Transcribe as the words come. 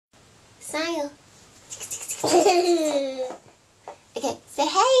Smile. Okay, say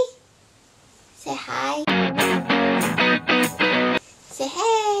hey. Say hi. Say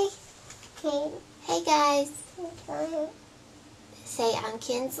hey. Okay. Hey guys. Okay. Say I'm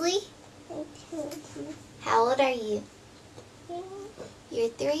Kinsley. Okay. How old are you? You're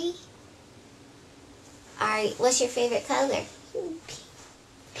 3? Alright, what's your favorite color?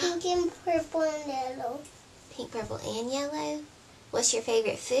 Pink and purple and yellow. Pink, purple, and yellow. What's your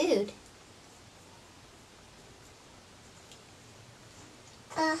favorite food?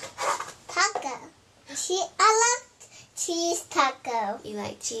 Taco. I love cheese taco. You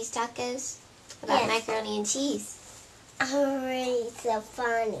like cheese tacos? What about Yes. macaroni and cheese? Alright, so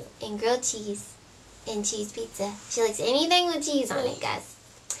funny. And grilled cheese. And cheese pizza. She likes anything with cheese on it, guys.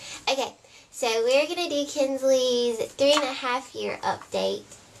 Okay, so we're going to do Kinsley's 3.5-year update.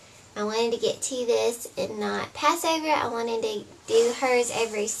 I wanted to get to this and not pass over. I wanted to do hers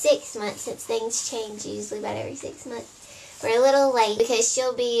every 6 months since things change usually about every 6 months. We're a little late because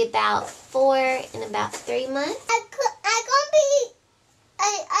she'll be about 4 in about 3 months. I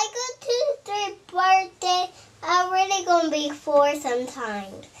go to 3 birthday. I'm really gonna be 4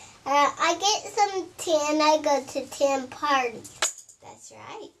 sometimes. I get some 10. I go to 10 parties. That's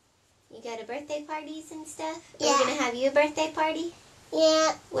right. You go to birthday parties and stuff? Yeah. We're going to have you a birthday party?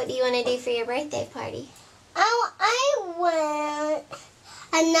 Yeah. What do you want to do for your birthday party? I want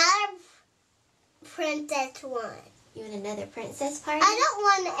another princess one. You want another princess party? I don't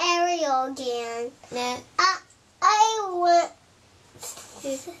want Ariel again. No. I want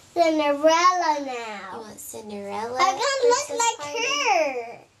Cinderella You now. want Cinderella? I'm gonna look princess like party?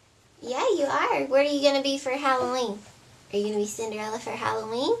 her. Yeah, you are. What are you going to be for Halloween? Are you going to be Cinderella for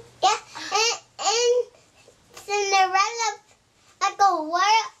Halloween? Yeah, and Cinderella, I go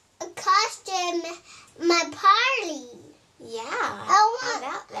wear a costume my party. Yeah. How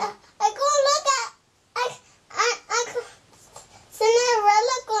about that? I go look at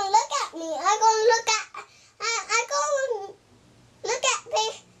Cinderella gonna look at me. I gonna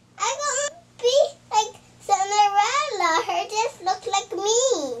be like Cinderella. Her just look like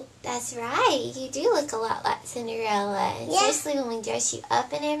me. That's right. You do look a lot like Cinderella. And Yeah. especially when we dress you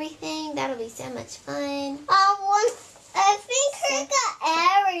up and everything. That'll be so much fun. I think her got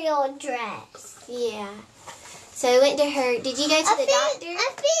Ariel dress. Yeah. So we went to her. Did you go to the doctor? I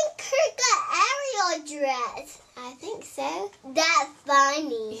think her got Ariel dress. I think so. That's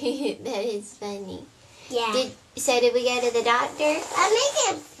funny. That is funny. Yeah. Did we go to the doctor? I'm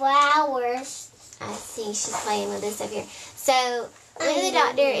making flowers. I see. She's playing with this up here. So we went to the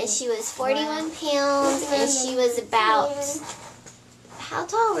doctor and she was 41 pounds and she was about, how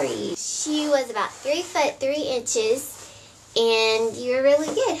tall were you? She was about 3 foot 3 inches and you were really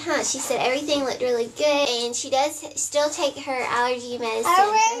good, huh? She said everything looked really good and she does still take her allergy medicine for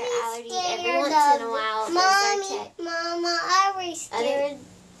her allergy every once in a while. Mama, I was scared.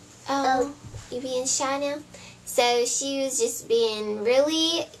 Oh, you being shy now? So she was just being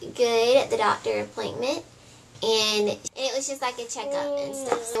really good at the doctor appointment. And it was just like a checkup and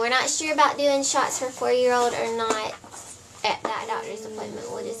stuff. So we're not sure about doing shots for 4-year-old or not at that doctor's appointment.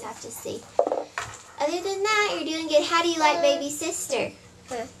 We'll just have to see. Other than that, you're doing good. How do you like baby sister?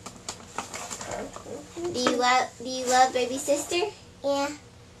 Do you love baby sister? Yeah.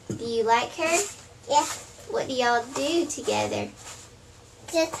 Do you like her? Yeah. What do y'all do together?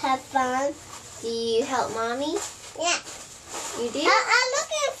 Just have fun. Do you help mommy? Yeah. You do? I'm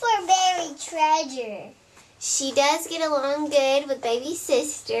looking for buried treasure. She does get along good with baby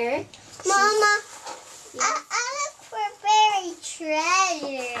sister. Mama, Yes. I look for buried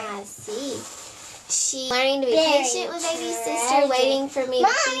treasure. I see. She's learning to be Buried patient with baby sister, treasure. waiting for me to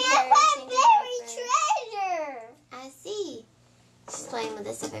Mommy, feed her. I and found change her buried diaper. treasure. I see. She's playing with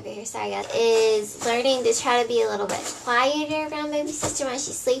this stuff over here. Sorry, guys. Is learning to try to be a little bit quieter around baby sister when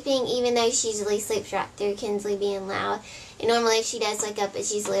she's sleeping, even though she usually sleeps right through Kinsley being loud. And normally, if she does wake up,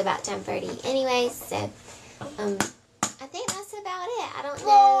 it's usually about 10:30. Anyways, so I think that's about it. I don't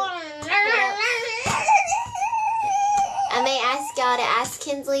know. I may ask y'all to ask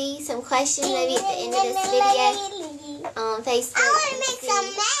Kinsley some questions maybe at the end of this video on Facebook. I want to and make see some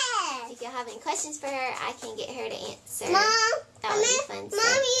mess. if y'all have any questions for her, I can get her to answer. Mom, That would be fun. So.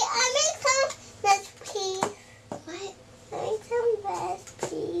 Mommy, I make some recipes. What? I make some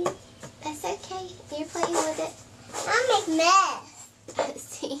recipes. That's okay. You're playing with it. I make mess. I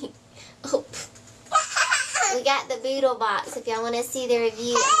see. Oh. We got the Boodle box. If y'all want to see the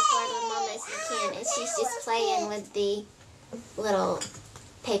review of the 4 Little Mamas, you can. And she's just playing with the little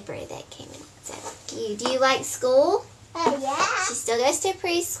paper that came in. So, do you like school? Oh, yeah. She still goes to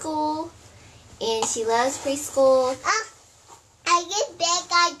preschool, and she loves preschool. I get big.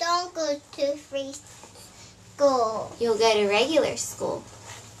 I don't go to free school. You'll go to regular school.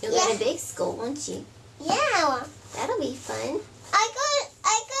 You'll go Yeah. to big school, won't you? Yeah. That'll be fun. I go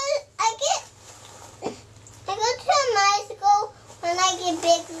to my school when I get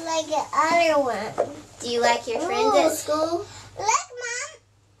big like the other one. Do you like your friends at school? Look, Mom.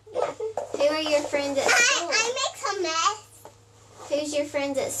 Who are your friends at school? I make some mess. Who's your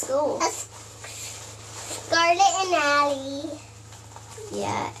friends at school? Scarlett and Allie.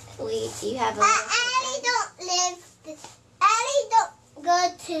 Yeah, you have a Allie don't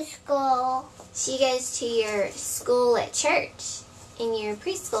go to school. She goes to your school at church in your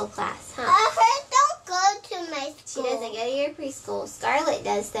preschool class, huh? Her don't go to my She school. doesn't go to your preschool. Scarlett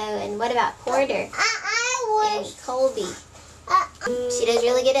does though. And what about Porter I and wish. Colby? She does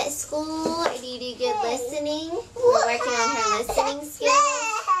really good at school. Or do you do good listening? We're working on her listening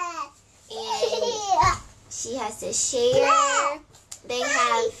skills. And she has to share. They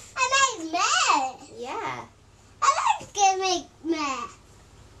have, I make mess. yeah. I like to make mess.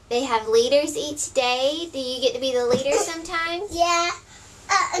 They have leaders each day. Do you get to be the leader sometimes? Yeah.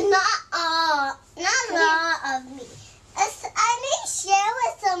 Not all of me. I need to share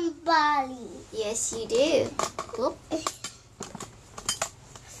with somebody. Yes, you do. Whoop.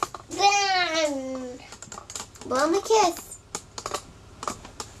 Then Blow him a kiss.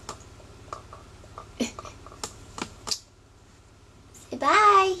 Say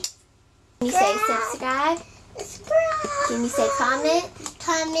bye. Can you say subscribe? subscribe. Can you say comment?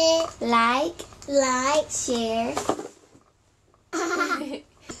 Comment. Like? Share. Can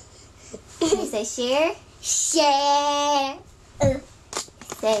you say share? Share.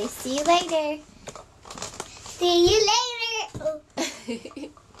 Say see you later. See you later.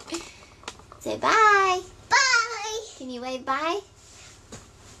 Say bye. Bye. Can you wave bye?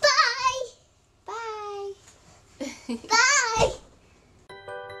 Bye. Bye. Bye.